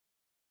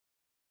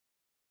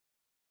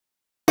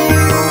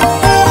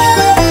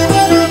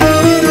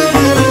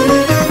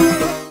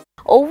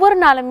ஒவ்வொரு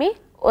நாளுமே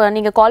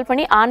நீங்க கால்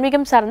பண்ணி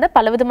ஆன்மீகம் சார்ந்த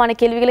பலவிதமான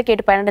கேள்விகளை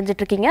கேட்டு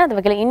பயனடைஞ்சிட்டு இருக்கீங்க. அந்த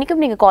வகையில்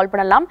இன்னைக்கும் நீங்க கால்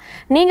பண்ணலாம்.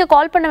 நீங்க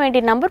கால் பண்ண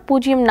வேண்டிய நம்பர்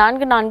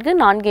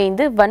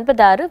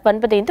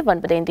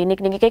 044445969595.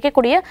 இன்னைக்கு நீங்க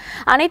கேட்கக்கூடிய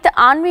அனைத்து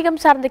ஆன்மீகம்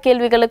சார்ந்த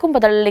கேள்விகளுக்கும்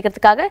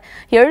பதிலளிக்கிறதுக்காக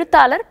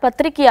எழுத்தாளர்,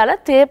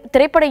 பத்திரிகையாளர்,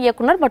 திரைப்பட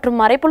இயக்குனர் மற்றும்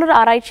மறைப்பொருள்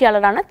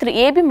ஆராய்ச்சியாளரான திரு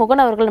AB.ம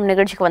அவர்கள் நம்ம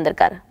நிகழ்ச்சிக்கு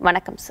வந்திருக்காரு.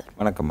 வணக்கம் சார்.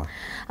 வணக்கம்.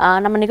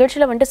 நம்ம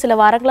நிகழ்ச்சியில வந்துட்டு சில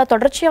வாரங்களா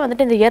தொடர்ச்சியா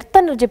வந்துட்டு இந்த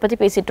எர்த் எனர்ஜி பத்தி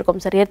பேசிட்டு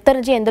இருக்கோம் சார். எர்த்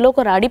எனர்ஜி எந்த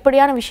அளவுக்கு ஒரு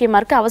அடிப்படையான விஷயமா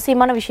இருக்கு,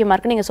 அவசியமான விஷயமா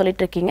இருக்கு நீங்க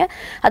சொல்லிட்டு இருக்கீங்க.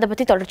 அதை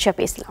பற்றி தொடர்ச்சியாக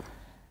பேசலாம்.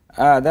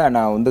 அதான்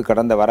நான்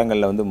கடந்த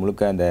வாரங்களில்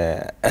முழுக்க அந்த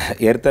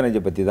எர்த் எனர்ஜி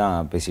பற்றி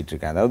தான் பேசிகிட்டு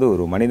இருக்கேன். அதாவது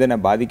ஒரு மனிதனை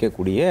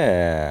பாதிக்கக்கூடிய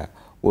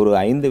ஒரு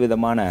 5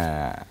 விதமான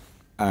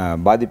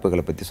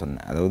பாதிப்புகளை பற்றி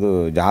சொன்னேன். அதாவது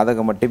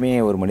ஜாதகம் மட்டுமே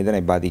ஒரு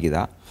மனிதனை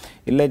பாதிக்குதா,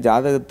 இல்லை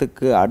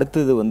ஜாதகத்துக்கு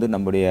அடுத்தது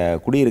நம்முடைய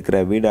குடியிருக்கிற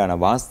வீடான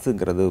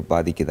வாஸ்துங்கிறது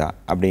பாதிக்குதா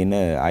அப்படின்னு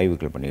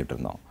ஆய்வுகள் பண்ணிகிட்டு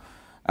இருந்தோம்.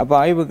 அப்போ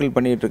ஆய்வுகள்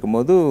பண்ணிகிட்டு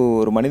இருக்கும்போது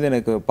ஒரு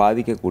மனிதனுக்கு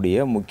பாதிக்கக்கூடிய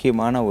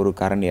முக்கியமான ஒரு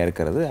காரணியாக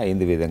இருக்கிறது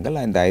 5 விதங்கள்.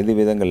 அந்த 5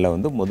 விதங்களில்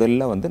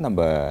முதல்ல நம்ம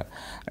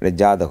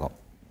ஜாதகம்,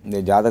 இந்த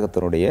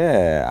ஜாதகத்தினுடைய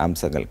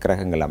அம்சங்கள்,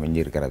 கிரகங்கள்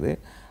அமைஞ்சிருக்கிறது.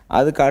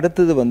 அதுக்கு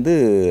அடுத்தது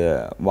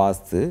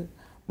வாஸ்து,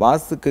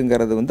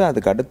 வாஸ்துக்குங்கிறது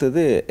அதுக்கு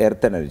அடுத்தது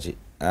எர்த் எனர்ஜி.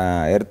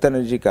 எர்த்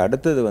எனர்ஜிக்கு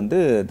அடுத்தது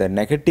இந்த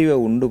நெகட்டிவை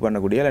உண்டு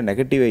பண்ணக்கூடிய, இல்லை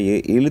நெகட்டிவை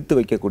இழுத்து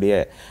வைக்கக்கூடிய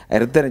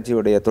எர்த்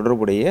எனர்ஜியுடைய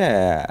தொடர்புடைய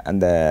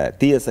அந்த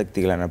தீய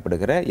சக்திகள்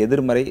எனப்படுகிற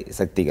எதிர்மறை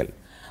சக்திகள்.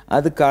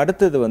 அதுக்கு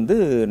அடுத்தது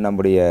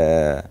நம்முடைய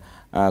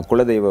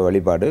குலதெய்வ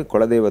வழிபாடு.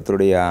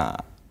 குலதெய்வத்துடைய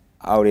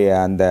அவருடைய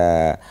அந்த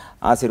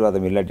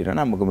ஆசீர்வாதம் இல்லாட்டினா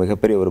நமக்கு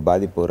மிகப்பெரிய ஒரு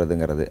பாதிப்பு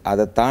வருதுங்கிறது.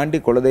 அதை தாண்டி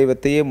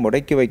குலதெய்வத்தையே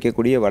முடக்கி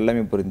வைக்கக்கூடிய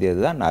வல்லமை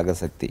பொருந்தியது தான்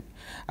நாகசக்தி.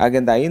 ஆக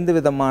இந்த 5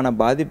 விதமான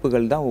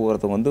பாதிப்புகள் தான்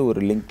ஒவ்வொருத்தவங்க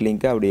ஒரு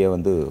லிங்காக அப்படியே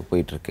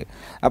போயிட்டுருக்கு.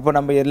 அப்போ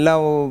நம்ம எல்லா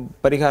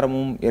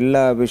பரிகாரமும்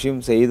எல்லா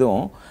விஷயம்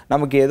செய்தும்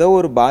நமக்கு ஏதோ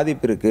ஒரு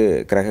பாதிப்பு இருக்குது.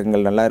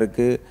 கிரகங்கள் நல்லா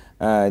இருக்குது,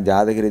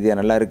 ஜாதக ரீதியாக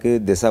நல்லா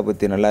இருக்குது,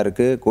 திசாபத்தி நல்லா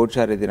இருக்குது,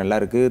 கோட்சார ரீதி நல்லா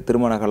இருக்குது,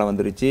 திருமண காலம்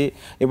வந்துருச்சு,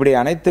 இப்படி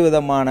அனைத்து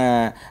விதமான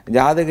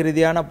ஜாதக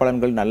ரீதியான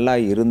பலன்கள் நல்லா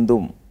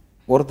இருந்தும்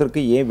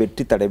ஒருத்தருக்கு ஏன்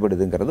வெற்றி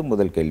தடைபடுதுங்கிறது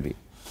முதல் கேள்வி.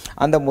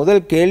 அந்த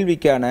முதல்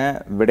கேள்விக்கான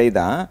விடை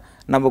தான்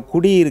நம்ம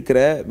குடியிருக்கிற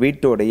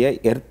வீட்டோடைய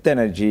எர்த்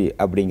எனர்ஜி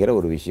அப்படிங்கிற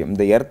ஒரு விஷயம்.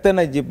 இந்த எர்த்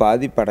எனர்ஜி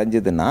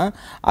பாதிப்படைஞ்சதுன்னா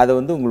அதை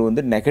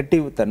உங்களுக்கு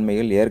நெகட்டிவ்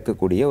தன்மைகள்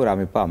ஏற்கக்கூடிய ஒரு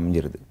அமைப்பாக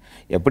அமைஞ்சிருது.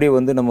 எப்படி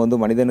நம்ம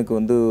மனிதனுக்கு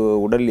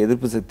உடல்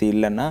எதிர்ப்பு சக்தி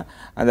இல்லைன்னா,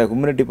 அந்த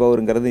ஹியூமினிட்டி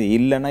பவருங்கிறது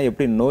இல்லைன்னா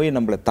எப்படி நோய்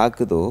நம்மளை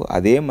தாக்குதோ,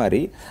 அதே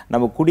மாதிரி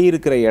நம்ம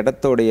குடியிருக்கிற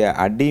இடத்தோடைய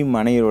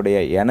அடிமனையோடைய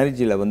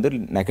எனர்ஜியில்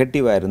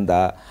நெகட்டிவாக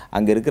இருந்தால்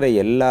அங்கே இருக்கிற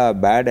எல்லா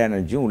பேட்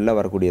எனர்ஜியும் உள்ளே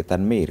வரக்கூடிய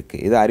தன்மை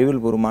இருக்குது. இது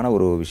அறிவியல் பூர்வமான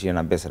ஒரு விஷயம்.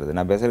 நான்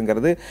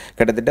பேசுகிறேங்கிறது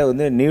கிட்டத்தட்ட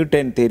நியூட்டன்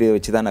தியரியை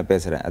வச்சு தான் நான்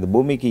பேசுகிறேன். அது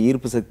பூமிக்கு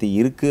ஈர்ப்பு சக்தி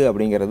இருக்குது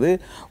அப்படிங்கிறது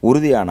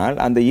உறுதியானால்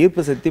அந்த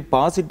ஈர்ப்பு சக்தி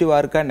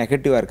பாசிட்டிவாக இருக்கா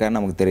நெகட்டிவாக இருக்கான்னு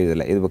நமக்கு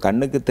தெரியுதில்லை. இது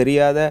கண்ணுக்கு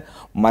தெரியாத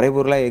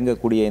மறைபொருளாக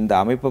எங்கக்கூடிய இந்த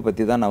அமைப்பை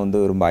பற்றி தான் நான்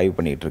ரொம்ப ஆய்வு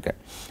பண்ணிகிட்டு இருக்கேன்.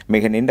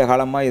 மிக நீண்ட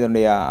காலமாக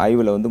இதனுடைய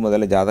ஆய்வில்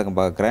முதல்ல ஜாதகம்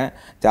பார்க்குறேன்.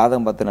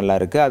 ஜாதகம் பார்த்து நல்லா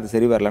இருக்குது, அது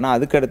சரி வரலன்னா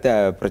அதுக்கடுத்த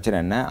பிரச்சனை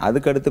என்ன,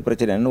 அதுக்கடுத்து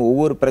பிரச்சனை என்ன,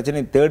 ஒவ்வொரு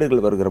பிரச்சனையும்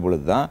தேடுகள் வருகிற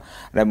பொழுது தான்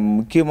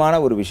முக்கியமான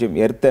ஒரு விஷயம்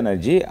எர்த்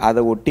எனர்ஜி,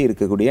 அதை ஒட்டி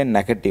இருக்கக்கூடிய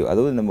நெகட்டிவ்,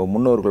 அதாவது நம்ம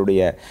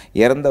முன்னோர்களுடைய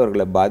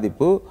இறந்தவர்களை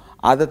பாதிப்பு,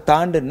 அதை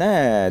தாண்டின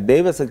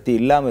தெய்வசக்தி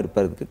இல்லாமல்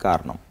இருப்பதற்கு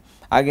காரணம்.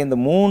 ஆக இந்த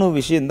 3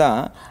 விஷயந்தான்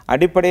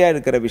அடிப்படையாக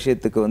இருக்கிற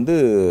விஷயத்துக்கு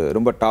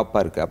ரொம்ப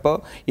டாப்பாக இருக்குது. அப்போ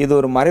இது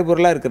ஒரு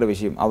மறைபொருளாக இருக்கிற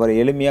விஷயம். அவரை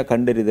எளிமையாக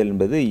கண்டறிதல்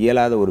என்பது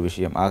இயலாத ஒரு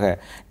விஷயம். ஆக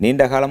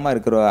நீண்ட காலமாக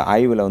இருக்கிற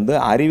ஆய்வில்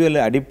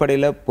அறிவியல்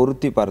அடிப்படையில்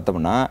பொருத்தி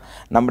பார்த்தோம்னா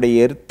நம்முடைய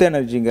எர்த்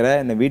எனர்ஜிங்கிற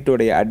இந்த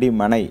வீட்டுடைய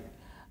அடிமனை,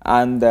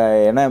 அந்த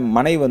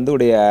மனை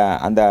உடைய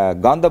அந்த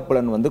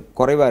காந்தப்புலன்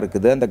குறைவாக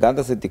இருக்குது, அந்த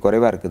காந்த சக்தி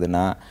குறைவாக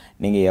இருக்குதுன்னா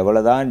நீங்கள்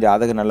எவ்வளோ தான்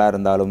ஜாதகம் நல்லா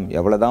இருந்தாலும்,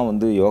 எவ்வளோ தான்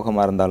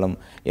யோகமாக இருந்தாலும்,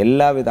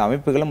 எல்லா வித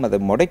அமைப்புகளும் அதை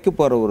முடக்கி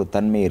போகிற ஒரு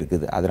தன்மை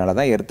இருக்குது. அதனால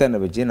தான் எர்த்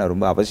எனர்ஜி நான்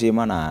ரொம்ப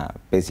அவசியமாக நான்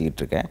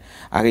பேசிக்கிட்டு இருக்கேன்.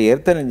 ஆக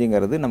எர்த்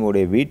எனர்ஜிங்கிறது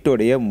நம்மளுடைய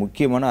வீட்டுடைய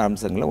முக்கியமான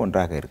அம்சங்களில்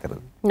ஒன்றாக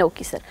இருக்கிறது.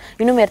 ஓகே சார்,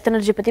 இன்னும் எர்த்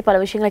எனர்ஜி பற்றி பல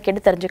விஷயங்களை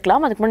கேட்டு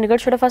தெரிஞ்சுக்கலாம். அதுக்கு முன்னாடி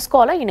நிகழ்ச்சியோட ஃபர்ஸ்ட்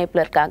காலர்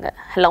இணைப்பில் இருக்காங்க.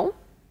 ஹலோ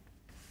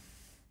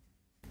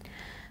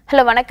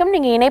ஹலோ வணக்கம்,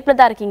 நீங்கள் இணைப்பில்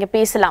தான் இருக்கீங்க,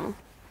 பேசலாம்.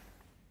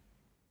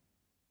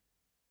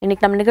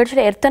 இன்னைக்கு நம்ம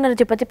நிகழ்ச்சியில் எர்த்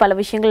எனர்ஜி பற்றி பல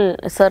விஷயங்கள்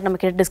சார் நம்ம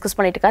கிட்ட டிஸ்கஸ்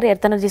பண்ணிட்டு இருக்காரு.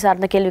 எர்த் எனர்ஜி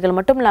சார்ந்த கேள்விகள்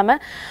மட்டும் இல்லாமல்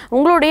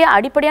உங்களுடைய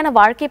அடிப்படையான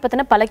வாழ்க்கையை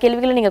பற்றின பல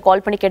கேள்விகளை நீங்கள்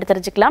கால் பண்ணி கேட்டு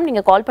தெரிஞ்சுக்கலாம்.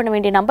 நீங்கள் கால் பண்ண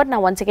வேண்டிய நம்பர்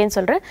நான் ஒன்ஸ் அகைன்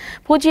சொல்கிறேன்,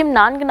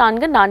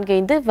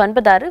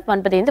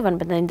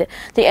 044445969595.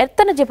 இந்த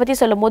எர்த் எனர்ஜி பற்றி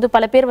சொல்லும் போது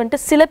பல பேர்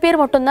சில பேர்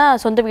மட்டும்தான்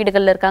சொந்த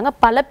வீடுகளில் இருக்காங்க,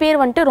 பல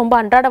பேர் ரொம்ப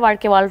அன்றாட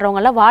வாழ்க்கை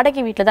வாழ்கிறவங்கலாம்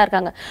வாடகை வீட்டில் தான்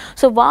இருக்காங்க.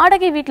 ஸோ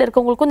வாடகை வீட்டில்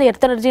இருக்கவங்களுக்கும் இந்த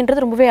எர்த்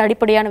எனர்ஜின்றது ரொம்பவே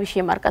அடிப்படையான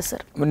விஷயமா இருக்கா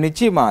சார்?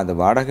 நிச்சயமாக அது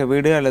வாடகை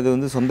வீடு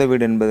அல்லது சொந்த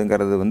வீடு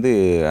என்பதுங்கிறது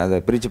அதை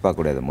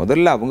பார்க்கக்கூடாது.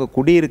 முதல்ல அவங்க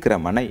குடியிருக்கிற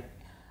மனை,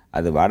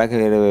 அது வாடகை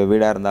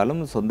வீடாக இருந்தாலும்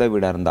சொந்த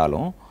வீடாக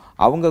இருந்தாலும்,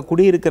 அவங்க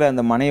குடியிருக்கிற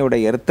அந்த மனையோட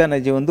எர்த்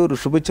எனர்ஜி ஒரு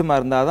சுபிட்சமாக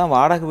இருந்தால் தான்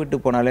வாடகை வீட்டு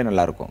போனாலே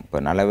நல்லாயிருக்கும்.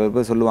 இப்போ நல்ல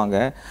பேர் சொல்லுவாங்க,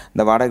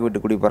 இந்த வாடகை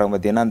வீட்டு குடி போகிறாங்க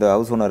பார்த்தீங்கன்னா, அந்த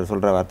ஹவுஸ் ஓனர்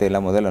சொல்கிற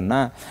வார்த்தையெல்லாம் முதல்லன்னா,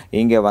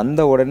 இங்கே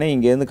வந்த உடனே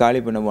இங்கேருந்து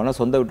காலி பண்ண போனால்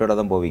சொந்த வீட்டோட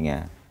தான் போவீங்க,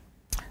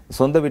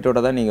 சொந்த வீட்டோட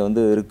தான் நீங்கள்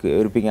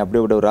இருப்பீங்க, அப்படி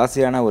ஒரு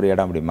ராசியான ஒரு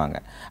இடம் அப்படிம்பாங்க.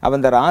 அப்போ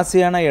அந்த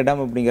ராசியான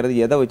இடம் அப்படிங்கிறது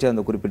எதை வச்சு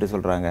அந்த குறிப்பிட்டு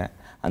சொல்கிறாங்க?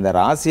 அந்த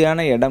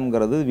ராசியான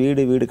இடம்ங்கிறது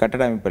வீடு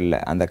கட்டட அமைப்பு இல்லை,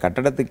 அந்த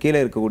கட்டடத்துக்கு கீழே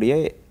இருக்கக்கூடிய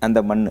அந்த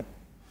மண்,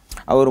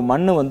 ஒரு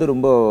மண் வந்து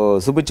ரொம்ப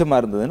சுபிட்சமாக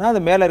இருந்ததுன்னா அது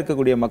மேலே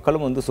இருக்கக்கூடிய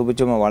மக்களும் வந்து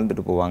சுபிட்சமாக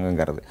வாழ்ந்துட்டு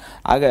போவாங்கங்கிறது.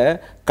 ஆக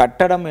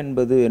கட்டடம்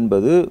என்பது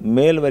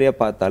மேல் வரையாக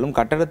பார்த்தாலும்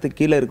கட்டடத்துக்கு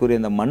கீழே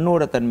இருக்கக்கூடிய அந்த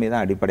மண்ணோட தன்மை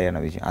தான்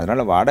அடிப்படையான விஷயம்.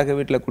 அதனால் வாடகை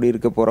வீட்டில்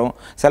குடியிருக்க போகிறோம்,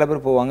 சில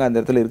பேர் போவாங்க, அந்த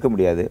இடத்துல இருக்க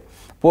முடியாது,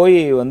 போய்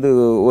வந்து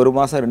 1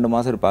 மாதம் 2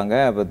 மாதம் இருப்பாங்க,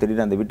 அப்போ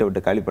திடீர்னு அந்த வீட்டை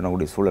விட்டு காலி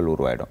பண்ணக்கூடிய சூழல்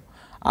உருவாயிடும்.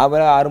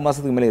 அப்புறம் 6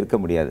 மாதத்துக்கு மேலே இருக்க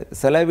முடியாது.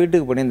 சில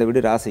வீட்டுக்கு போய் இந்த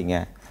வீடு ராசிங்க,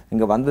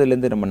 இங்கே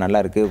வந்ததுலேருந்து நம்ம நல்லா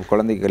இருக்குது,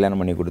 குழந்தைக்கு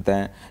கல்யாணம் பண்ணி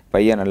கொடுத்தேன்,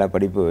 பையன் நல்லா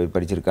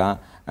படிச்சிருக்கான்,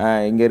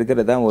 இங்கே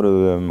இருக்கிறது தான் ஒரு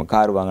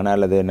கார் வாங்கினேன்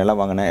அல்லது நிலம்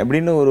வாங்கினேன்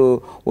அப்படின்னு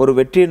ஒரு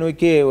வெற்றியை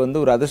நோக்கி வந்து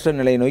ஒரு அதிர்ஷ்ட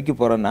நிலையை நோக்கி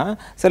போகிறோன்னா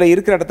சில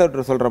இருக்கிற இடத்த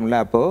விட்டு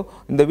சொல்கிறோம்ல. அப்போது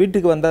இந்த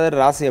வீட்டுக்கு வந்தால்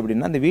ராசி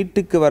அப்படின்னா அந்த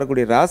வீட்டுக்கு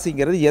வரக்கூடிய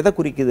ராசிங்கிறது எதை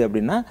குறிக்குது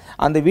அப்படின்னா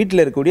அந்த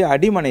வீட்டில் இருக்கக்கூடிய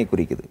அடிமனை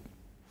குறிக்குது.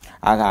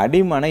 ஆக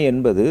அடிமனை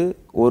என்பது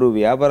ஒரு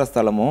வியாபார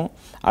ஸ்தலமோ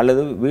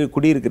அல்லது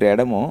குடியிருக்கிற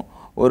இடமோ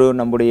ஒரு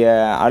நம்முடைய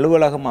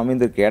அலுவலகம்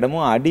அமைந்திருக்க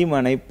இடமும்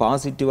அடிமனை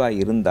பாசிட்டிவாக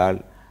இருந்தால்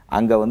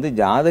அங்கே வந்து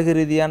ஜாதக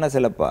ரீதியான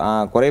சில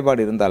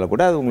குறைபாடு இருந்தாலும்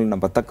கூட அது உங்களுக்கு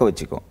நம்ம தக்க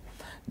வச்சுக்கும்.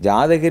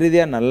 ஜாதக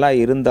ரீதியாக நல்லா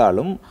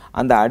இருந்தாலும்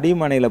அந்த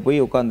அடிமனையில் போய்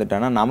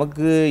உட்காந்துட்டோன்னா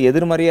நமக்கு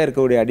எதிர்மறையாக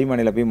இருக்கக்கூடிய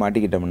அடிமனையில் போய்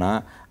மாட்டிக்கிட்டோம்னா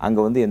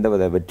அங்கே வந்து எந்த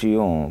வித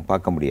வெற்றியும்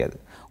பார்க்க முடியாது.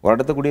 ஒரு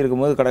இடத்த குடி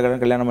இருக்கும்போது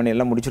கல்யாணம் பண்ணி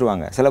எல்லாம்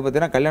முடிச்சிருவாங்க. சில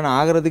பார்த்தீங்கன்னா கல்யாணம்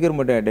ஆகிறதுக்கு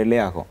ரொம்ப டிலே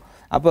ஆகும்.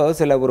 அப்போ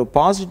சில ஒரு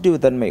பாசிட்டிவ்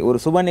தன்மை ஒரு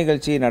சுப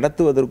நிகழ்ச்சியை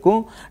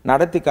நடத்துவதற்கும்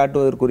நடத்தி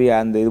காட்டுவதற்குரிய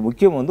அந்த இது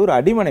முக்கியம் வந்து ஒரு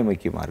அடிமனை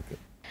முக்கியமாக இருக்குது.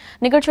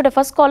 நிகழ்ச்சியோட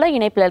ஃபர்ஸ்ட் காலர்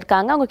இணைப்பில்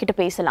இருக்காங்க, அவங்க கிட்ட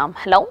பேசலாம்.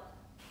 ஹலோ,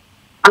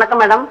 வணக்கம்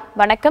மேடம்.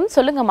 வணக்கம்,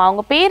 சொல்லுங்கம்மா,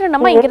 உங்க பேர்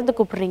என்னம்மா, எங்கிருந்து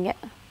கூப்பிடுறீங்க?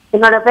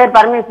 என்னோட பேர்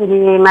பரமேஸ்வரி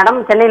மேடம்,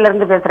 சென்னையில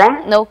இருந்து பேசுறேன்.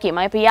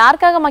 ஓகேம்மா, இப்போ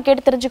யாருக்காகம்மா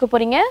கேட்டு தெரிஞ்சுக்க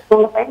போறீங்க?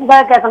 உங்க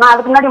பையனுக்காக கேட்கணும்.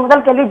 அதுக்கு முன்னாடி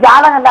முதல் கேள்வி,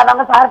 ஜாதகம்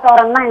இல்லாதவங்க சார்க்கு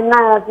வரணும்னா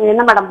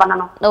என்ன மேடம்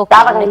பண்ணணும்? ஓகே,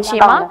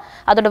 நிச்சயமா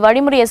அதோட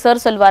வழிமுறையை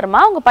சார்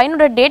சொல்வாருமா. உங்க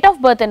பையனோட டேட்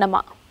ஆஃப் பர்த்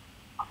என்னம்மா?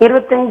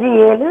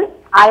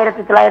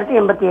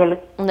 25/7/1987.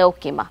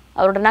 ஓகேம்மா,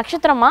 அவரோட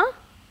நட்சத்திரமா?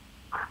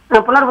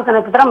 புனர்பூச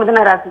நட்சத்திரம்,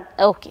 மிதுன ராசி.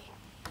 ஓகே.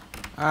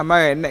 ஆமா,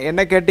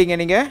 என்ன கேட்டீங்க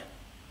நீங்க?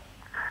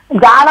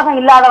 ஜாதகம்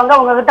இல்லாதவங்க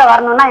உங்ககிட்ட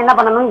வரணும்னா என்ன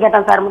பண்ணணும்னு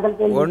கேட்டேன் சார் முதல்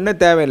கேள்வி.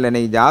 ஒன்றும் தேவையில்லை,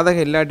 நீங்கள்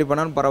ஜாதகம் இல்லாட்டி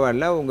பண்ணாலும்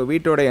பரவாயில்ல. உங்கள்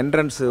வீட்டோட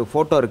என்ட்ரன்ஸ்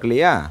ஃபோட்டோ இருக்கு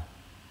இல்லையா,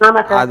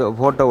 அது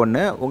ஃபோட்டோ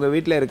ஒன்று, உங்கள்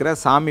வீட்டில் இருக்கிற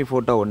சாமி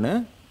ஃபோட்டோ ஒன்று,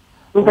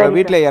 உங்கள்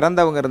வீட்டில்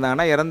இறந்தவங்க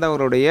இருந்தாங்கன்னா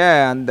இறந்தவங்களுடைய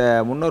அந்த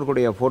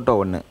முன்னோர்களுடைய ஃபோட்டோ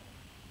ஒன்று,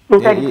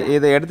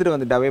 இதை எடுத்துகிட்டு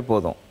வந்துட்டாவே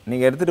போதும்.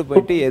 நீங்கள் எடுத்துகிட்டு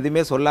போயிட்டு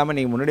எதுவுமே சொல்லாமல்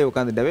நீங்கள் முன்னாடி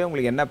உட்காந்துட்டாவே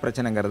உங்களுக்கு என்ன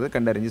பிரச்சனைங்கிறது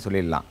கண்டறிஞ்சு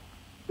சொல்லிடலாம்.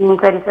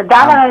 சரி சார்.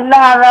 ஜாதகம்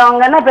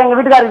இல்லாதவங்கன்னா இப்ப எங்க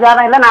வீட்டுக்காரருக்கு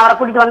ஜாதகம் இல்ல, நான் அவரை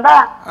கூட்டிட்டு வந்தா?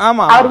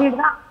 ஆமா,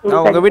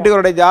 உங்க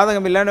வீட்டுக்காரோட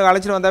ஜாதகம் இல்லைன்னு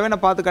அழைச்சிட்டு வந்தாவே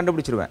நான் பார்த்து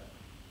கண்டுபிடிச்சிருவேன்.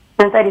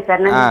 சரி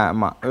சார்.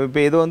 ஆமா, இப்போ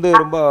இது வந்து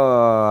ரொம்ப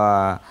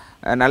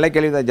நல்ல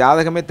கேள்வி தான்.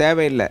 ஜாதகமே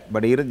தேவையில்லை,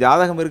 பட்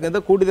ஜாதகம்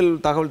இருக்கிறது கூடுதல்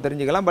தகவல்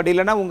தெரிஞ்சுக்கலாம். பட்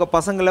இல்லைன்னா உங்க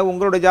பசங்களை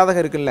உங்களோட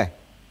ஜாதகம் இருக்குல்ல,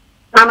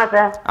 ஆமா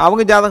சார்,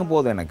 அவங்க ஜாதகம்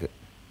போதும் எனக்கு.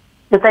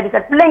 சரி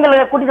சார். பிள்ளைங்களை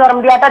கூட்டிட்டு வர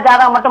முடியாட்டா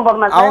ஜாதகம் மட்டும்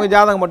போதுமா? அவங்க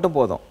ஜாதகம் மட்டும்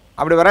போதும்.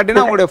 அப்படி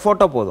வராட்டினா அவங்களுடைய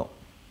போட்டோ போதும்.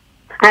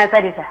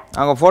 சரி சார்.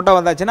 அவங்க போட்டோ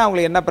வந்தாச்சுன்னா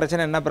அவங்களுக்கு என்ன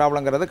பிரச்சனை என்ன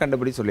ப்ராப்ளம்ங்கறத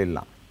கண்டுபிடி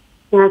சொல்லிடலாம்.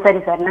 சரி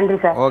சார், நன்றி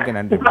சார். ஓகே,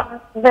 நன்றி.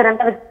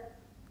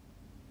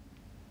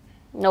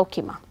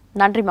 ஓகேம்மா,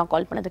 நன்றிம்மா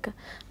கால் பண்ணதுக்கு.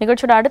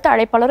 நிகழ்ச்சியோட அடுத்த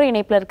அழைப்பாளரும்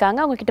இணைப்பில் இருக்காங்க,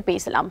 அவங்க கிட்ட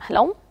பேசலாம்.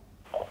 ஹலோ.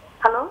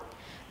 ஹலோ,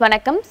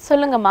 வணக்கம்,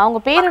 சொல்லுங்கம்மா,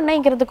 உங்க பேர் என்ன,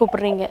 இங்கிருந்து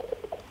கூப்பிடுறீங்க?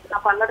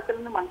 நான் பல்லடத்துல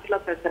இருந்து மஞ்சுளா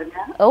பேசுறேங்க.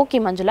 ஓகே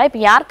மஞ்சுளா,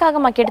 இப்போ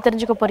யாருக்காகம்மா கேட்டு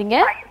தெரிஞ்சுக்க போறீங்க?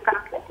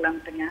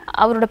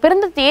 அவரோட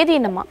பிறந்த தேதி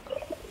என்னம்மா?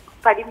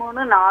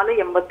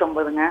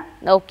 13/4/89ங்க.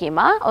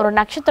 ஓகேம்மா, ஒரு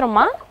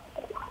நட்சத்திரமா?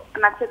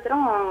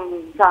 நட்சத்திரம்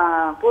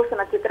பூச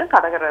நட்சத்திரம்,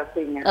 கடக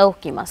ராசிங்க.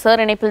 ஓகேம்மா,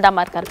 சார் இணைப்பில்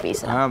தான் இருக்கார்,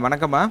 பேசலாம்.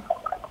 வணக்கம்மா.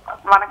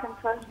 வணக்கம்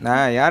சார்.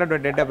 யாரோட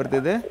டேட் ஆஃப் பர்த்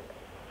இது?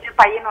 என்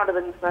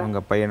பையனோடதுங்க சார். உங்க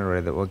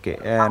பையனோடது. ஓகே,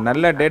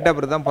 நல்ல டேட் ஆஃப்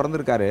பர்த் தான்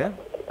பிறந்திருக்காரு.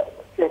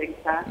 சரிங்க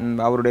சார்.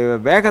 அவருடைய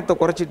வேகத்தை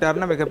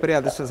குறைச்சிட்டாருன்னா மிகப்பெரிய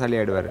அதிர்ஷ்டசாலி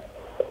ஆயிடுவாரு.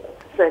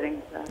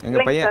 சரிங்க சார். எங்க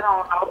பையன்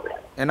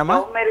என்னம்மா?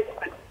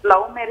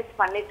 லவ் மேரேஜ்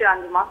பண்ணிட்டு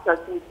 5 மாசம்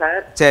ஆச்சுங்க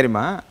சார்.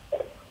 சரிம்மா.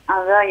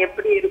 அதான்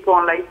எப்படி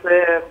இருக்கும் லைஃப்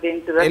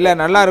அப்படின்ட்டு. இல்ல,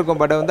 நல்லா இருக்கும்.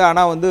 பட் வந்து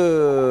ஆனா வந்து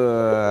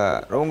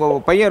உங்க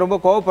பையன் ரொம்ப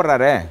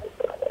கோவப்படுறாரு.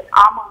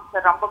 ஆமாங்க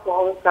சார், ரொம்ப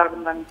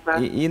கோவக்காரங்க சார்.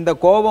 இந்த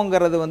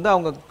கோவங்கிறது வந்து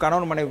அவங்க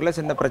கணவன் மனைவிக்குள்ள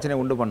சின்ன பிரச்சனை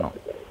உண்டு பண்ணும்.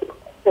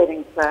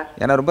 சரிங்க சார்.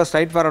 ஏன்னா ரொம்ப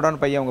ஸ்ட்ரைட்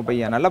ஃபார்வர்டான பையன் உங்க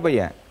பையன், நல்ல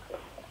பையன்.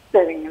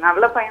 சரிங்க,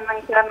 நல்ல பையன்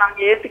தாங்க சார். நாங்க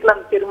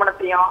ஏத்துக்கலாம்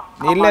திருமணத்தையும்.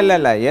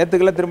 இல்ல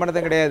ஏத்துக்கல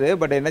திருமணத்தை கிடையாது.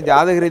 பட் என்ன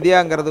ஜாதக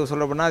ரீதியாங்கிறது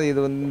சொல்ல போனா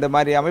இது இந்த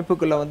மாதிரி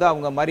அமைப்புக்குள்ள வந்து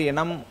அவங்க மாதிரி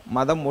இனம்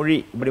மதம் மொழி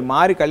இப்படி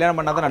மாறி கல்யாணம்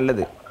பண்ணாதான்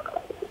நல்லது.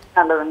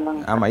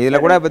 ஆமா, இதுல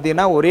கூட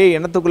பாத்தீங்கன்னா ஒரே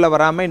இனத்துக்குள்ள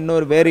வராம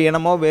இன்னொரு வேறு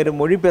இனமோ வேறு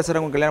மொழி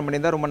பேசுறவங்க கல்யாணம்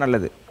பண்ணியிருந்தா ரொம்ப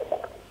நல்லது.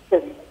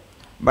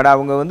 பட்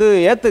அவங்க வந்து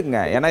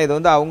ஏத்துக்குங்க, ஏன்னா இது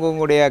வந்து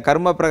அவங்களுடைய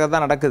கர்ம பிரகாரம்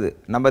தான் நடக்குது,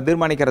 நம்ம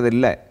தீர்மானிக்கிறது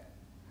இல்லை.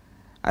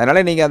 அதனால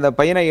நீங்க அந்த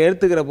பையனை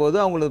ஏற்றுக்கிற போது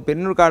அவங்களுக்கு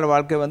பின்னுக்கால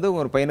வாழ்க்கை வந்து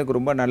உங்க பையனுக்கு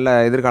ரொம்ப நல்ல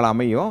எதிர்காலம்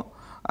அமையும்.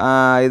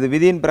 இது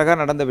விதியின்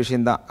பிரகாரம் நடந்த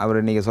விஷயம்தான். அவர்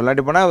நீங்கள்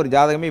சொல்லாட்டி போனால் அவர்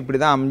ஜாதகமே இப்படி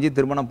தான் அமைஞ்சு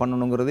திருமணம்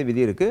பண்ணணுங்கிறது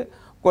விதி இருக்குது.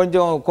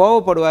 கொஞ்சம்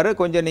கோவப்படுவார்,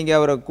 கொஞ்சம் நீங்கள்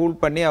அவரை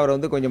கூல் பண்ணி அவரை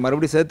வந்து கொஞ்சம்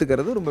மறுபடியும்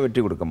சேர்த்துக்கிறது ரொம்ப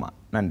வெற்றி கொடுக்குமா.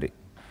 நன்றி.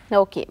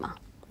 ஓகேம்மா,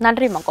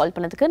 நன்றிம்மா கால்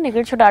பண்ணதுக்கு.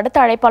 நிகழ்ச்சியோட அடுத்த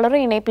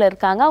அழைப்பாளரும் இணைப்பில்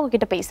இருக்காங்க, அவங்க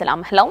கிட்ட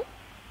பேசலாம். ஹலோ.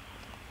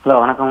 ஹலோ,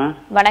 வணக்கம்.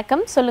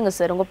 வணக்கம், சொல்லுங்க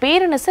சார், உங்க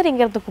பேர் என்ன சார்,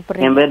 எங்க இருந்து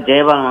கூப்பிடுறீங்க? என் பேர்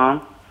ஜெயபால்.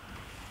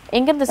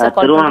 எங்க இருந்து சார்?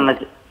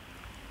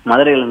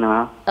 மதுரையில இருந்து.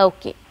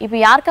 ஓகே, இப்போ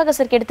யாருக்காக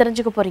சார் கேட்டு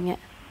தெரிஞ்சுக்க போறீங்க?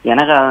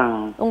 எனக்கு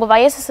உங்க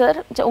வயசு சார்,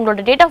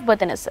 உங்களோட டேட் ஆஃப்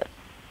பர்த் என்ன சார்?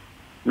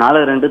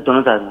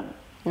 4/2/96.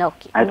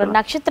 ஓகே. உங்களோட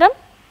நட்சத்திரம்?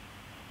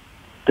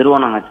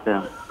 திருவோணம்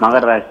நட்சத்திரம்,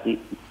 மகர ராசி.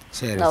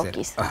 சரி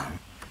ஓகே சரி. சார்.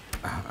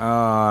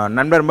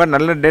 நண்பர் ரொம்ப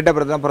நல்ல டேட் ஆஃப்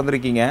பர்த் தான்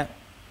பிறந்திருக்கீங்க.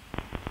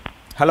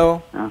 ஹலோ,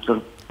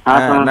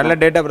 நல்ல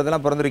டேட் ஆஃப்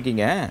பர்த்லாம்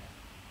பிறந்திருக்கீங்க.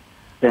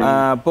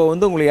 இப்போ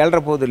வந்து உங்களுக்கு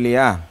 7.5 போகுது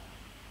இல்லையா?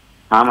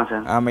 ஆமாம்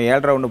சார். ஆமாம்,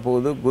 7.5 ஒன்று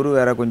போகுது. குரு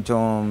வேறு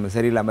கொஞ்சம்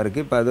சரியில்லாமல்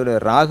இருக்குது. இப்போ அதோட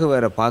ராகு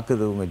வேறு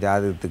பார்க்குது உங்கள்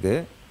ஜாதகத்துக்கு.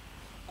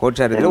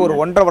 கோச்சாரத்தில் ஒரு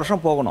 1.5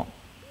 வருஷம் போகணும்.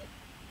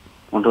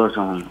 1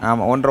 வருஷம்?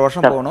 ஆமாம், 1.5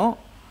 வருஷம் போகணும்.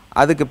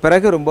 அதுக்கு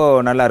பிறகு ரொம்ப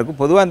நல்லாயிருக்கும்.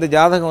 பொதுவாக இந்த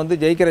ஜாதகம் வந்து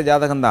ஜெயிக்கிற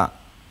ஜாதகம் தான்.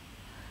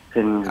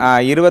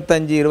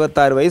 25,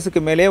 26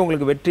 வயசுக்கு மேலே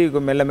உங்களுக்கு வெற்றி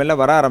மெல்ல மெல்ல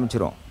வர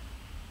ஆரம்பிச்சிடும்.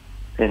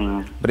 சரிங்க.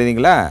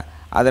 புரியுதுங்களா?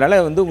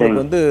 அதனால் வந்து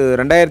உங்களுக்கு வந்து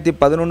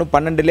 2011,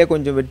 12லே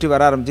கொஞ்சம் வெற்றி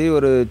வர ஆரம்பிச்சு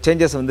ஒரு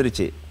சேஞ்சஸ்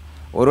வந்துருச்சு.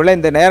 ஒருவேளை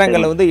இந்த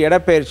நேரங்களில் வந்து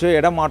இடப்பெயர்ச்சியோ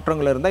இட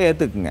மாற்றங்கள் இருந்தால்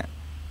ஏற்றுக்குங்க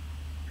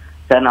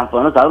சார். நான் இப்போ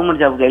வந்து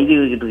கவர்மெண்ட் ஜாபுக்கு எழுதி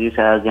வைக்கிட்டு இருக்கேன்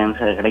சார். அதுக்கு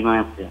சார் கிடைக்குமா?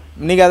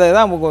 நீங்கள் அதை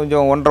தான்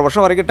கொஞ்சம் 1.5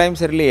 வருஷம் வரைக்கும் டைம்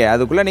சரியில்லையே,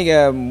 அதுக்குள்ளே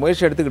நீங்கள்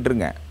முயற்சி எடுத்துக்கிட்டு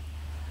இருங்க.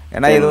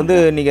 ஏன்னா இது வந்து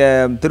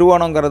நீங்கள்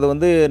திருவோணங்கிறது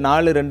வந்து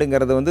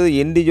 4/2ங்கிறது வந்து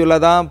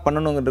இண்டிவிஜுவலாக தான்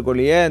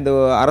பண்ணணுங்கிறதுக்குள்ளேயே இந்த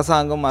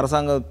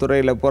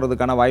அரசாங்கத்துறையில்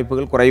போகிறதுக்கான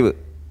வாய்ப்புகள் குறைவு.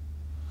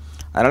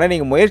 அதனால்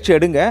நீங்கள் முயற்சி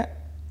எடுங்க.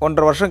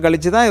 1.5 வருஷம்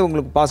கழித்து தான்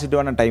உங்களுக்கு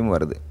பாசிட்டிவான டைம்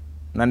வருது.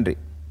 நன்றி.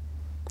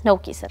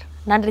 ஓகே சார்,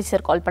 நன்றி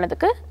சார் கால்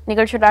பண்ணதுக்கு.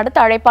 நிகழ்ச்சியோட அடுத்த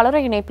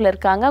அழைப்பாளர் இணைப்பில்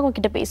இருக்காங்க, அவங்க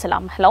கிட்ட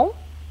பேசலாம். ஹலோ.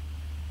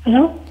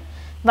 ஹலோ,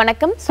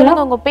 வணக்கம்.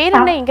 சொல்லுங்க, உங்க பேர்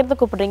என்ன, எங்கிருந்து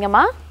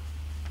கூப்பிடுறீங்கம்மா?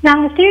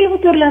 நாங்க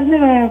ஸ்ரீவில்லிபுத்தூர்ல இருந்து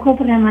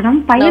கூப்பிடுறேன் மேடம்.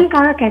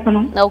 பையனுக்காக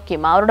கேட்கணும்.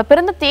 ஓகேம்மா, அவரோட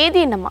பிறந்த தேதி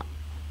என்னம்மா?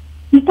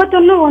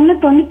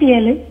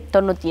 31/1/97.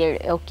 97.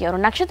 ஓகே. ஒரு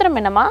நட்சத்திரம்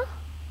என்னம்மா?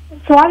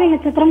 சுவாதி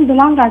நட்சத்திரம்,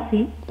 துலாம் ராசி.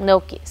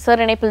 ஓகே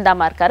சார், இணைப்பில்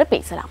தாமா இருக்காரு,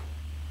 பேசலாம்.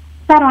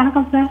 சார்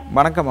வணக்கம் சார்.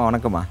 வணக்கம்மா.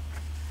 வணக்கம்மா.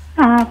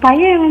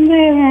 பையன் வந்து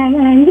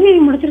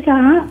இன்ஜினியரிங்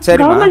முடிச்சிருக்காங்க.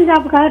 கவர்மெண்ட்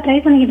ஜாபுக்காக ட்ரை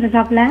பண்ணிக்கிட்டு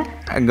இருக்காப்ல.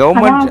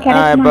 கவர்மெண்ட்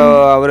இப்போ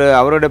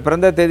அவருடைய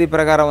பிறந்த தேதி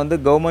பிரகாரம் வந்து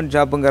கவர்மெண்ட்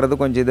ஜாப்புங்கிறது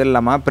கொஞ்சம் இது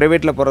இல்லாமல்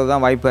ப்ரைவேட்டில் போகிறது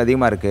தான் வாய்ப்பு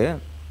அதிகமாக இருக்குது.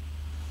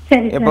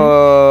 இப்போ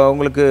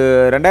உங்களுக்கு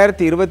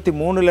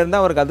 2023லேருந்து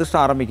அவருக்கு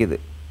அதிர்ஷ்டம் ஆரம்பிக்குது.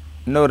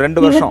 இன்னும்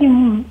 2 வருஷம்.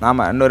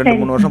 ஆமாம், இன்னும்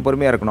 2-3 வருஷம்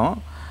பொறுமையாக இருக்கணும்.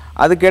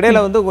 அதுக்கு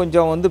இடையில வந்து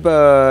கொஞ்சம் வந்து இப்போ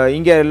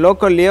இங்கே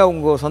லோக்கல்லையே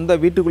உங்கள் சொந்த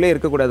வீட்டுக்குள்ளேயே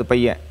இருக்கக்கூடாது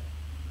பையன்.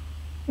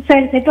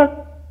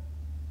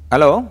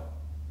 ஹலோ.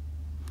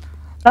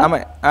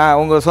 ஆமாம்,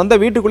 உங்கள் சொந்த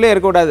வீட்டுக்குள்ளே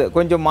இருக்கக்கூடாது.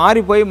 கொஞ்சம்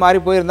மாறி போய்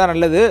இருந்தால்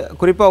நல்லது.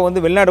 குறிப்பாக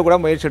வந்து வெளிநாடு கூட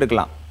முயற்சி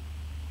எடுக்கலாம்.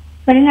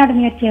 வெளிநாடு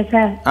முயற்சியா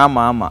சார்?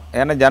 ஆமாம் ஆமாம்.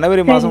 ஏன்னா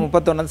ஜனவரி மாதம்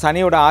 31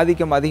 சனியோட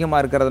ஆதிக்கம்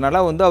அதிகமாக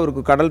இருக்கிறதுனால வந்து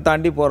அவருக்கு கடல்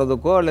தாண்டி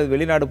போகிறதுக்கோ அல்லது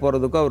வெளிநாடு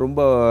போகிறதுக்கோ அவர்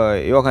ரொம்ப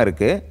யோகம்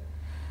இருக்குது.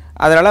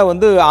 அதனால்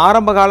வந்து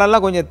ஆரம்ப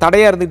காலம்லாம் கொஞ்சம்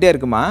தடையாக இருந்துகிட்டே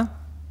இருக்குமா.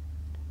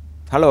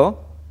 ஹலோ.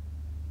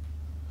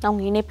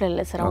 அவங்க இணைப்பில்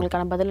இல்லை சார்,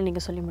 அவங்களுக்கான பதிலை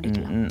நீங்கள் சொல்லி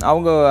முடிக்கலாம்.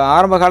 அவங்க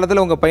ஆரம்ப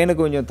காலத்தில் உங்கள்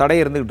பையனுக்கு கொஞ்சம் தடை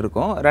இருந்துகிட்டு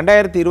இருக்கும்.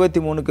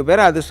 2023க்கு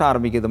பேர் அதிர்ஷ்டம்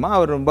ஆரம்பிக்குதுமா.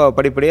 அவர் ரொம்ப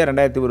படிப்படியாக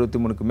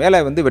 2023க்கு மேலே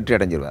வந்து வெற்றி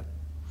அடைஞ்சிருவார்.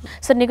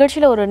 சார்,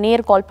 நிகழ்ச்சியில் ஒரு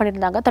நேர் கால்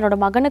பண்ணியிருந்தாங்க, தன்னோட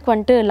மகனுக்கு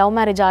வந்துட்டு லவ்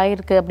மேரேஜ்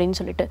ஆகிருக்கு அப்படின்னு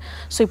சொல்லிட்டு.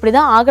 ஸோ இப்படி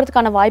தான்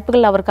ஆகிறதுக்கான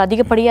வாய்ப்புகள் அவருக்கு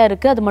அதிகப்படியாக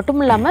இருக்குது. அது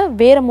மட்டும் இல்லாமல்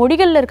வேறு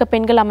மொழிகளில் இருக்க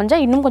பெண்கள்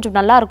அமைஞ்சால் இன்னும் கொஞ்சம்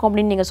நல்லா இருக்கும்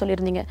அப்படின்னு நீங்கள்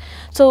சொல்லியிருந்தீங்க.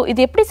 ஸோ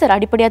இது எப்படி சார்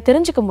அடிப்படையாக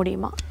தெரிஞ்சுக்க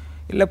முடியுமா?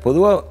 இல்லை,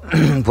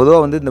 பொதுவாக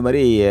வந்து இந்த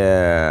மாதிரி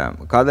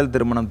காதல்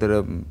திருமணம்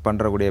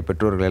பண்ணுறக்கூடிய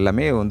பெற்றோர்கள்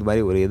எல்லாமே வந்து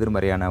மாதிரி ஒரு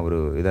எதிர்மறையான ஒரு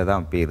இதை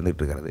தான் இப்போ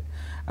இருந்துகிட்டு இருக்கிறது.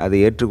 அது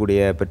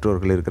ஏற்றக்கூடிய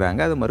பெற்றோர்கள்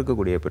இருக்கிறாங்க, அது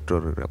மறுக்கக்கூடிய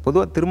பெற்றோர்கள் இருக்கிறாங்க.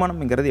 பொதுவாக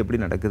திருமணம்ங்கிறது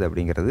எப்படி நடக்குது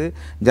அப்படிங்கிறது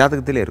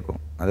ஜாதகத்திலே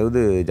இருக்கும். அதாவது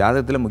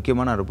ஜாதகத்தில்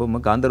முக்கியமான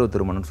அனுபவம் காந்தர்வ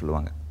திருமணம்னு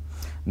சொல்லுவாங்க.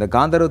 இந்த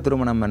காந்தர்வ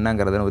திருமணம்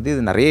என்னங்கிறத பற்றி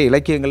இது நிறைய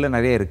இலக்கியங்களில்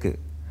நிறைய இருக்குது.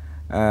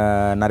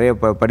 நிறைய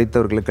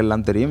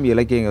படித்தவர்களுக்கெல்லாம் தெரியும்,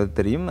 இலக்கியங்கள்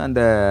தெரியும்.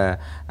 அந்த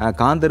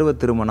காந்தர்வ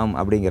திருமணம்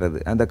அப்படிங்கிறது,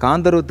 அந்த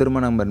காந்தர்வ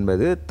திருமணம்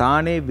என்பது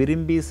தானே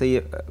விரும்பி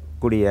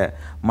செய்யக்கூடிய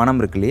மனம்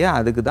இருக்கு இல்லையா,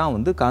 அதுக்கு தான்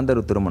வந்து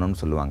காந்தர்வ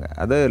திருமணம்னு சொல்லுவாங்க.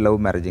 அது லவ்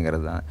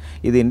மேரேஜுங்கிறது தான்.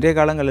 இது இன்றைய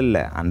காலங்கள்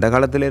இல்லை, அந்த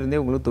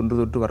காலத்திலேருந்தே உங்களுக்கு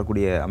தொன்று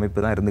வரக்கூடிய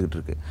அமைப்பு தான் இருந்துகிட்டு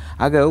இருக்கு.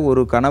 ஆக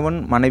ஒரு கணவன்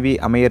மனைவி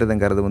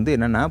அமையிறதுங்கிறது வந்து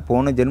என்னென்னா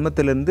போன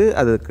ஜென்மத்திலேருந்து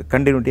அது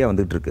கண்டினியூட்டியாக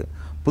வந்துகிட்டு இருக்கு.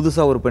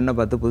 புதுசாக ஒரு பெண்ணை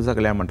பார்த்து புதுசாக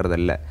கல்யாணம்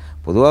பண்ணுறதில்ல.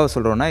 பொதுவாக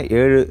சொல்கிறோன்னா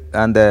 7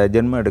 அந்த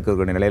ஜென்மம்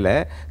எடுக்கக்கூடிய நிலையில்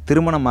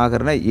திருமணம்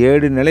ஆகிறனா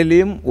 7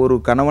 நிலையிலையும் ஒரு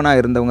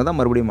கணவனாக இருந்தவங்க தான்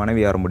மறுபடியும்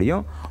மனைவியாக வர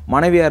முடியும்.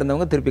 மனைவியாக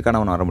இருந்தவங்க திருப்பி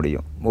கணவன் வர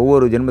முடியும்.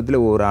 ஒவ்வொரு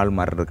ஜென்மத்திலும் ஒவ்வொரு ஆள்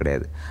மாறுறது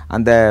கிடையாது.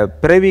 அந்த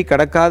பிறவி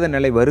கடக்காத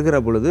நிலை வருகிற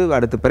பொழுது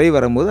அடுத்த பிறவி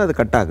வரும்போது அது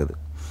கட்டாகுது.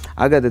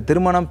 ஆக அது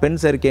திருமணம்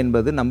பெண் சேர்க்கை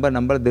என்பது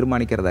நம்ம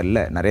தீர்மானிக்கிறது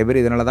அல்ல. நிறைய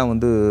பேர் இதனால தான்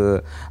வந்து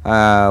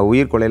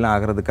உயிர் கொலையெல்லாம்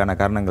ஆகிறதுக்கான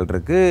காரணங்கள்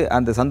இருக்குது.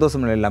 அந்த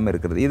சந்தோஷம் நிலை இல்லாமல்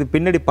இருக்கிறது. இது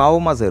பின்னாடி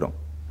பாவமாக சேரும்.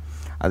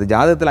 அது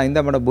ஜாதகத்தில்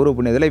 5ஆம் இடம் பூர்வ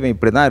புண்ணியத்தில் இவன்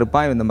இப்படி தான்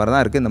இருப்பான், இந்த மாதிரி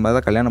தான் இருக்குது, இந்த மாதிரி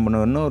தான் கல்யாணம்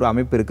பண்ணுன்னு ஒரு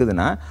அமைப்பு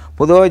இருக்குதுன்னா,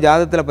 பொதுவாக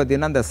ஜாதகத்தில்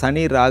பார்த்திங்கன்னா இந்த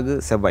சனி ராகு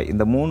செவ்வாய்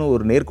இந்த 3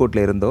 ஒரு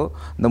நேர்கோட்டில் இருந்தோ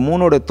இந்த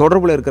 3ஓட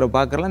தொடர்பில் இருக்கிற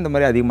பார்க்கறலாம் இந்த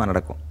மாதிரி அதிகமாக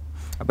நடக்கும்.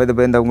 அப்போ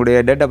இந்த உங்களுடைய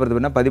டேட் ஆஃப் பர்த்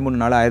பார்த்தீங்கன்னா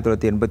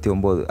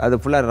 13/4/1989. அது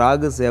ஃபுல்லாக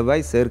ராகு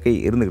செவ்வாய் சேர்க்கை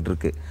இருந்துகிட்டு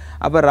இருக்குது.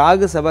 அப்போ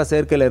ராகு செவ்வாய்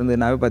சேர்க்கையில்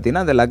இருந்ததுனாவே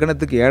பார்த்தீங்கன்னா அந்த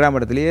லக்னத்துக்கு 7ஆம்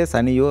இடத்துலையே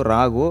சனியோ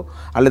ராகோ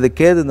அல்லது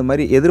கேது இந்த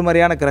மாதிரி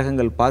எதிர்மறையான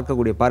கிரகங்கள்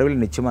பார்க்கக்கூடிய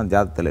பார்வையில் நிச்சயமாக அந்த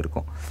ஜாதகத்தில்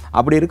இருக்கும்.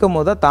 அப்படி இருக்கும்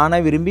போது தான்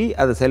தானாக விரும்பி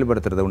அதை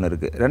செயல்படுத்துறது ஒன்று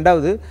இருக்குது.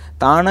 ரெண்டாவது,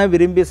 தானாக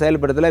விரும்பி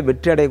செயல்படுத்தல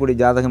வெற்றி அடையக்கூடிய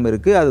ஜாதகம்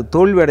இருக்குது. அது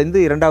தோல்வி அடைந்து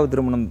 2வது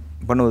திருமணம்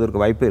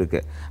பண்ணுவதற்கு வாய்ப்பு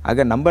இருக்குது.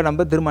 ஆக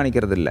நம்ம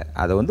தீர்மானிக்கிறது இல்லை.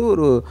 அதை வந்து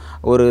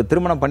ஒரு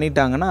திருமணம்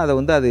பண்ணிட்டாங்கன்னா அதை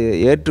வந்து அது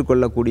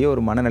ஏற்றுக்கொள்ளக்கூடிய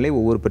ஒரு மனநிலை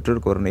ஒவ்வொரு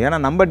பெற்றோருக்கு வரணும். ஏன்னா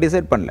நம்ம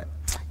டிசைட் பண்ணல,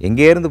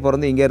 எங்கேருந்து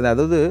பிறந்து இங்கேருந்து.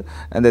 அதாவது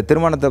அந்த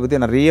திருமணத்தை பற்றி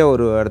நிறைய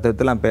ஒரு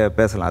இடத்துலாம்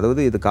பேசலாம்.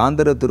 அதாவது இது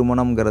காந்தர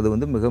திருமணம்ங்கிறது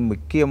வந்து மிக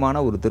முக்கியமான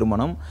ஒரு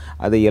திருமணம்.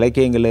 அது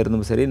இலக்கியங்களில்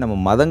இருந்தும் சரி, நம்ம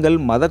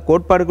மத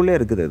கோட்பாடுக்குள்ளே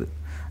இருக்குது. அது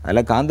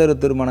அதில் காந்தர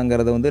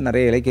திருமணங்கிறத வந்து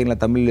நிறைய இலக்கியங்களை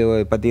தமிழ்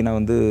பார்த்தீங்கன்னா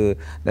வந்து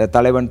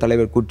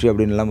தலைவர் கூற்றி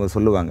அப்படின்லாம்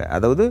சொல்லுவாங்க.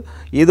 அதாவது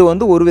இது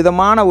வந்து ஒரு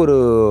விதமான ஒரு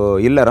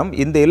இல்லறம்.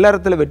 இந்த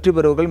இல்லறத்தில் வெற்றி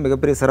பெறுவர்கள்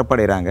மிகப்பெரிய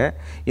சிறப்படைகிறாங்க,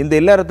 இந்த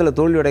இல்லறத்தில்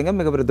தோல்வியடைங்க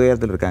மிகப்பெரிய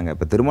துயரத்தில் இருக்காங்க.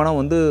 இப்போ திருமணம்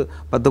வந்து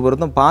 10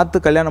 பொருத்தம்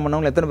பார்த்து கல்யாணம்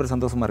பண்ணவங்க எத்தனை பேர்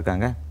சந்தோஷமாக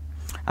இருக்காங்க.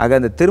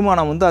 ஆக அந்த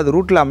திருமணம் வந்து அது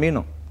ரூட்டில்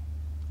அமையணும்.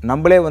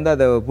 நம்மளே வந்து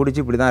அதை பிடிச்சி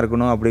இப்படி தான்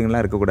இருக்கணும்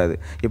அப்படிங்கலாம் இருக்கக்கூடாது.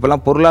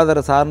 இப்போல்லாம்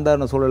பொருளாதார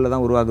சார்ந்த சூழலில்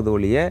தான் உருவாகுது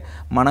ஒழிய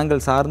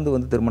மனங்கள் சார்ந்து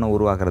வந்து திருமணம்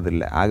உருவாகிறது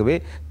இல்லை. ஆகவே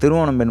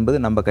திருமணம் என்பது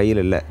நம்ம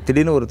கையில் இல்லை.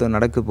 திடீர்னு ஒருத்தர்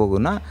நடக்க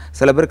போகுதுன்னா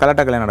சில பேர்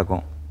கலட்ட கல்யாணம்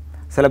நடக்கும்,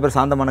 சில பேர்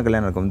சாந்தமான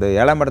கல்யாணம் நடக்கும். இந்த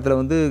 7ஆம்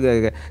இடத்துல வந்து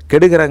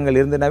கெடுகிரகங்கள்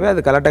இருந்தனாவே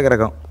அது கலட்ட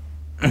கிரகம்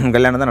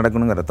கல்யாணம் தான்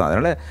நடக்கணுங்கிற அர்த்தம்.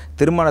 அதனால்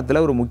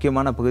திருமணத்தில் ஒரு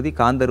முக்கியமான பகுதி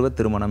காந்தர்வ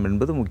திருமணம்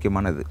என்பது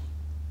முக்கியமானது.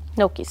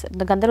 ஓகே சார்,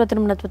 இந்த கந்தர்வ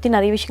திருமணத்தை பற்றி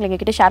நிறைய விஷயங்கள்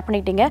எங்ககிட்ட ஷேர்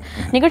பண்ணிட்டீங்க.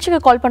 நிகழ்ச்சிக்கு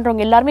கால்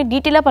பண்ணுறவங்க எல்லாருமே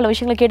டீட்டெயிலாக பல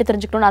விஷயங்களை கேட்டு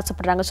தெரிஞ்சுக்கணும்னு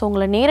ஆசைப்படுறாங்க. ஸோ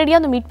உங்களை நேரடியாக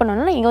வந்து மீட்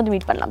பண்ணணும்னா எங்கே வந்து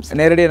மீட் பண்ணலாம் சார்?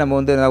 நேரடியாக நம்ம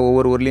வந்து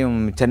ஒவ்வொரு ஊர்லேயும்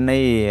சென்னை,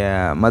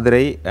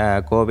 மதுரை,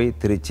 கோவை,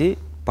 திருச்சி,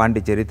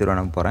 பாண்டிச்சேரி,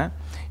 திருவண்ணாமலை போகிறேன்.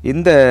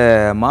 இந்த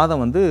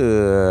மாதம் வந்து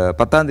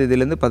 10ஆம்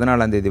தேதியிலேருந்து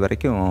 14ஆம் தேதி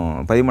வரைக்கும்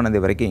 13ஆம்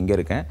தேதி வரைக்கும் இங்கே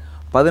இருக்கேன்.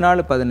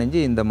 14,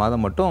 15 இந்த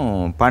மாதம் மட்டும்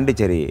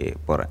பாண்டிச்சேரி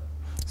போகிறேன்.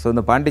 ஸோ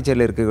இந்த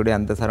பாண்டிச்சேரியில் இருக்கக்கூடிய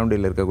அந்த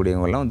சரௌண்டிங்கில்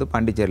இருக்கக்கூடியவங்கெல்லாம் வந்து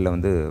பாண்டிச்சேரியில்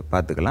வந்து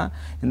பார்த்துக்கலாம்.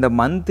 இந்த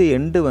மந்த்து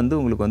எண்டு வந்து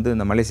உங்களுக்கு வந்து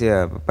இந்த மலேசியா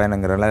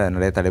பயணங்கிறனால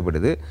நிறைய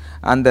தடைப்படுது,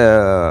 அந்த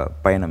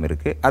பயணம்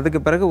இருக்குது. அதுக்கு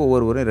பிறகு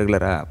ஒவ்வொருவரும்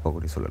ரெகுலராக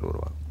போகக்கூடிய சூழல்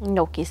உருவாகும்.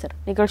 ஓகே சார்,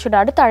 நிகழ்ச்சியோட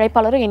அடுத்த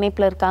அழைப்பாளரும்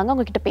இணைப்பில் இருக்காங்க,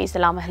 உங்ககிட்ட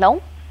பேசலாம். ஹலோ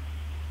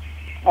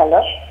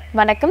ஹலோ,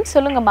 வணக்கம்,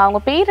 சொல்லுங்கம்மா.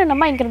 உங்கள் பேர்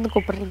என்னம்மா, இங்கேருந்து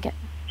கூப்பிடுறீங்க?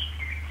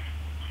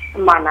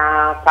 அம்மா நான்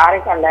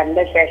காரைக்கால்ல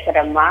இருந்து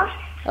பேசுறேம்மா.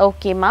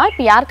 ஓகேம்மா,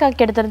 இப்போ யாருக்காக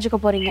கேட்டு தெரிஞ்சுக்க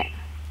போகிறீங்க?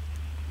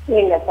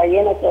 எங்க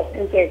பையனை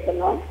பற்றி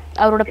கேட்கணும்.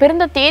 அவரோட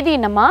பிறந்த தேதி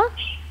என்னம்மா?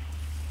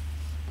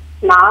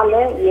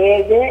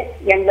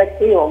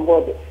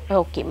 4/7/89.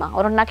 ஓகேம்மா.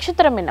 அவரோட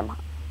நட்சத்திரம் என்னம்மா?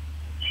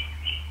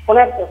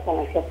 புனர்பூச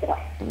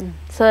நட்சத்திரம்.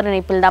 சார்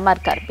இணைப்பில் தாம்மா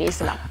இருக்கார்,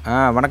 பேசலாம்.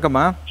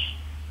 வணக்கம்மா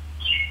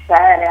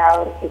சார்.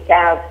 அவருக்கு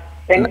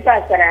பெண்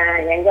பார்க்குறேன்,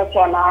 எங்க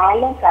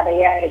போனாலும்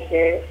கதையா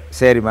இருக்கு.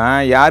 சரிம்மா,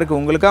 யாருக்கு,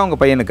 உங்களுக்கா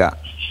உங்கள் பையனுக்கா?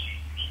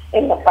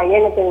 எங்க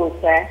பையனுக்கு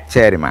சார்.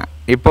 சரிம்மா,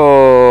 இப்போ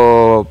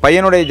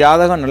பையனுடைய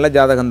ஜாதகம் நல்ல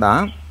ஜாதகம்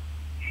தான்.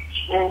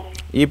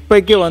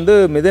 இப்போக்கு வந்து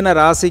மிதுன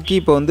ராசிக்கு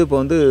இப்போ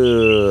வந்து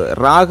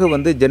ராகு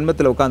வந்து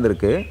ஜென்மத்தில்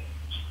உட்காந்துருக்கு,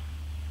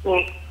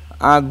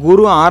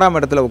 குரு 6ஆம்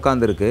இடத்துல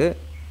உட்காந்துருக்கு.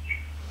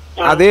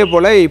 அதே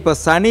போல் இப்போ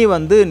சனி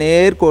வந்து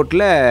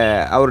நேர்கோட்டில்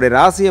அவருடைய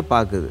ராசியை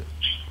பார்க்குது.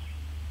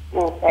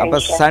 அப்போ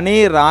சனி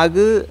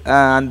ராகு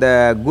அந்த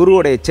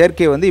குருவுடைய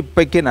சேர்க்கை வந்து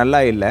இப்போக்கே நல்லா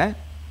இல்லை,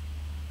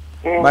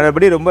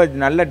 மறுபடி ரொம்ப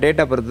நல்ல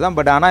டேட்டா பொறுத்து தான்.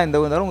 பட் ஆனால் இந்த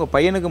உங்கள்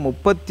பையனுக்கு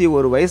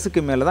 31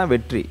 வயசுக்கு மேலே தான்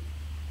வெற்றி.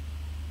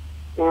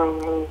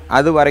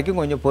 அது வரைக்கும்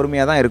கொஞ்சம்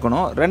பொறுமையாக தான்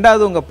இருக்கணும்.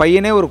 ரெண்டாவது, உங்கள்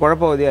பையனே ஒரு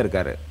குழப்பவதியாக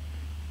இருக்கார்.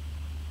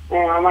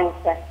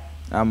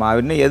 ஆமாம்,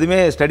 இன்னும் எதுவுமே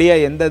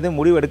ஸ்டடியாக எந்த இதுவும்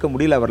முடிவெடுக்க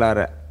முடியல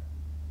அவரால்.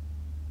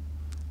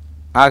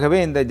 ஆகவே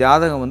இந்த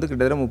ஜாதகம் வந்து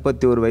கிட்டத்தட்ட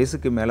 31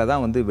 வயசுக்கு மேலே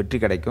தான் வந்து வெற்றி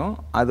கிடைக்கும்.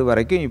 அது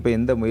வரைக்கும் இப்போ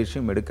எந்த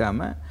முயற்சியும்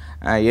எடுக்காமல்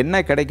என்ன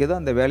கிடைக்குதோ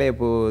அந்த வேலையை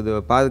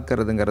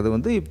பார்க்கறதுங்கிறது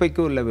வந்து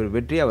இப்போக்கு உள்ள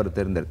வெற்றியை அவர்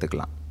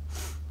தேர்ந்தெடுத்துக்கலாம்.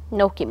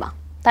 ஓகேம்மா,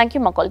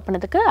 தேங்க்யூம்மா கால்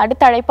பண்ணதுக்கு.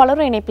 அடுத்த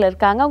அழைப்பாளரும் இணைப்பில்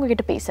இருக்காங்க,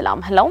 உங்ககிட்ட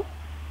பேசலாம். ஹலோ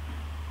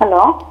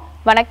ஹலோ,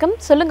 வணக்கம்,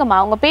 சொல்லுங்கம்மா.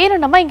 உங்கள் பேர்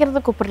என்னம்மா,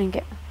 இங்கேருந்து கூப்பிடுறீங்க?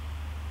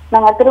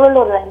 நாங்கள்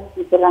திருவள்ளூர்ல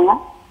கூப்பிடுறாங்க.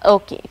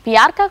 ஓகே, இப்போ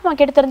யாருக்காகம்மா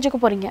கேட்டு தெரிஞ்சுக்க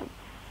போகிறீங்க?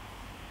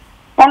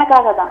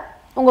 எனக்காக தான்.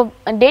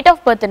 உங்கள் டேட்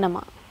ஆஃப் பர்த்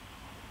என்னம்மா?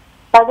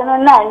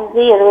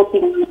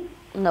 11/5/73.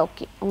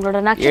 ஓகே, உங்களோட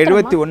நட்சத்திரம்?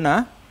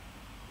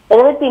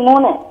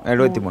 73.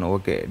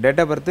 ஓகே, டேட்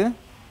ஆஃப் பர்த்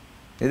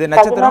இது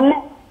நட்சத்திரம்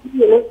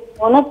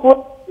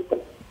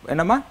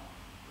என்னம்மா?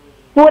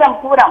 பூரம்.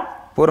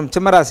 பூரம்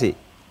சிம்மராசி.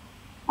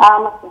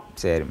 ஆமா சார்.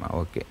 சரிம்மா,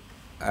 ஓகே.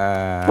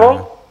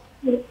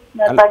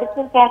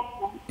 படிச்சிருக்கேன்.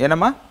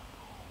 என்னம்மா?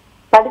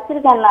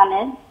 படிச்சிருக்கேன் நானு.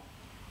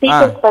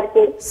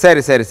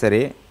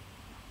 சரி.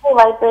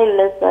 வாய்ப்பே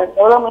இல்லை சார்,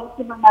 எவ்வளோ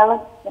முயற்சி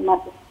பண்ணாலும்.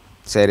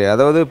 சரி,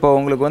 அதாவது இப்போ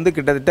உங்களுக்கு வந்து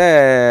கிட்டத்தட்ட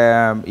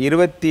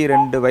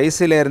 22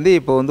 வயசுலேருந்து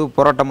இப்போ வந்து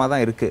போராட்டமாக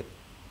தான் இருக்குது.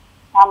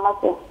 ஆமாம்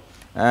சார்.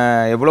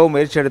 எவ்வளோ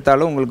முயற்சி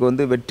எடுத்தாலும் உங்களுக்கு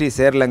வந்து வெற்றி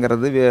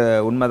சேரலைங்கிறது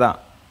உண்மைதான்.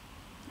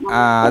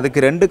 அதுக்கு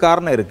 2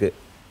 காரணம் இருக்குது.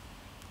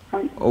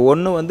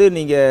 ஒன்று வந்து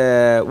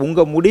நீங்கள்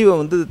உங்கள் முடிவை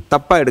வந்து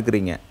தப்பாக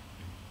எடுக்கிறீங்க.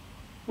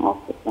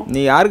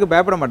 நீ யாருக்கு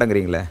பயப்பட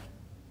மாட்டேங்கிறீங்களே.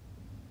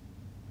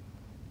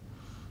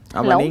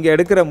 ஆமாம், நீங்கள்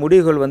எடுக்கிற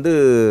முடிவுகள் வந்து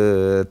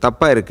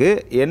தப்பாக இருக்குது.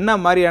 என்ன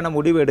மாதிரியான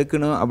முடிவு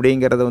எடுக்கணும்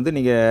அப்படிங்கிறத வந்து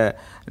நீங்கள்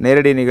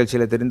நேரடி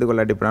நிகழ்ச்சியில் தெரிந்து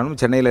கொள்ளாட்டி போனாலும்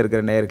சென்னையில்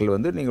இருக்கிற நேயர்கள்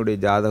வந்து நீங்களுடைய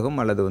ஜாதகம்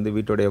அல்லது வந்து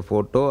வீட்டுடைய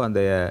ஃபோட்டோ, அந்த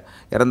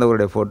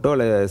இறந்தவருடைய ஃபோட்டோ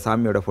அல்லது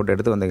சாமியோட ஃபோட்டோ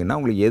எடுத்து வந்தீங்கன்னா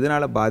உங்களுக்கு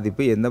எதனால்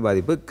பாதிப்பு, எந்த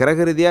பாதிப்பு,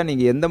 கிரக ரீதியாக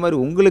நீங்கள் எந்த மாதிரி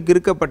உங்களுக்கு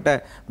இருக்கப்பட்ட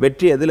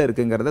வெற்றி எதில்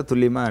இருக்குங்கிறத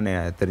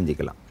துல்லியமாக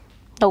தெரிஞ்சுக்கலாம்.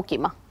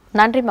 ஓகேம்மா,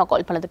 நன்றிம்மா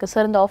கால் பண்ணதுக்கு.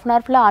 சார் இந்த ஆஃப் அன்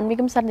ஹவர் ஃபுல்லாக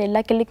ஆன்மீகம் சார்ந்த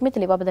எல்லா கேள்விக்குமே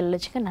தெளிவாக பதில்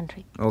அளிச்சிங்க.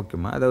 நன்றி.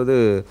 ஓகேம்மா. அதாவது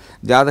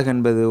ஜாதகம்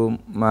என்பதும்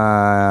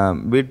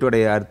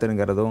வீட்டுடைய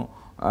அர்த்தங்கிறதும்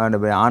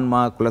ஆன்மா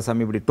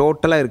குலசாமி இப்படி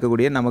டோட்டலாக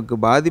இருக்கக்கூடிய நமக்கு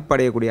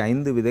பாதிப்படையக்கூடிய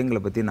 5 விதங்களை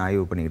பற்றி நான்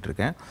ஆய்வு பண்ணிக்கிட்டு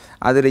இருக்கேன்.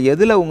 அதில்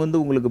எதில்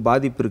உங்களுக்கு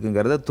பாதிப்பு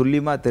இருக்குங்கிறத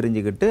துல்லியமாக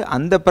தெரிஞ்சுக்கிட்டு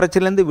அந்த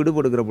பிரச்சனைலேருந்து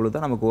விடுபடுகிற பொழுது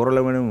தான் நமக்கு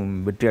ஓரளவு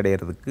வெற்றி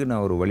அடைகிறதுக்கு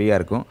நான் ஒரு வழியாக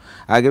இருக்கும்.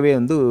 ஆகவே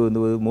இந்த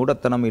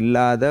மூடத்தனம்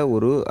இல்லாத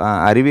ஒரு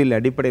அறிவியல்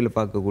அடிப்படையில்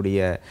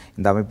பார்க்கக்கூடிய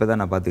இந்த அமைப்பை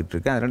தான் நான் பார்த்துக்கிட்டு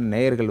இருக்கேன். அதனால்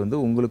நேயர்கள்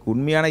உங்களுக்கு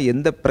உண்மையான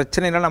எந்த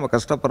பிரச்சனைனாலும் நம்ம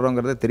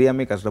கஷ்டப்படுறோங்கிறத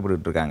தெரியாமல்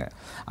கஷ்டப்பட்டுட்டு இருக்காங்க.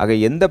 ஆக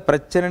எந்த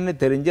பிரச்சனைன்னு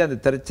தெரிஞ்சு அந்த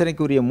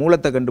பிரச்சனைக்குரிய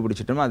மூலத்தை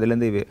கண்டுபிடிச்சிட்டோமோ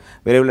அதுலேருந்து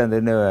விரைவில்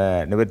அந்த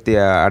நிவர்த்தி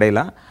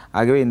அடையலாம்.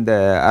 ஆகவே இந்த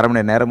அரை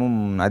மணி நேரமும்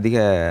அதிக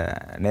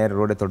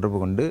நேயர்களோடு தொடர்பு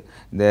கொண்டு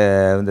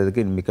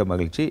வந்ததுக்கு மிக்க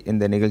மகிழ்ச்சி.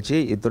 இந்த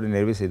நிகழ்ச்சியை இத்துடன்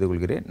நிறைவு செய்து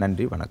கொள்கிறேன்.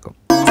 நன்றி, வணக்கம்.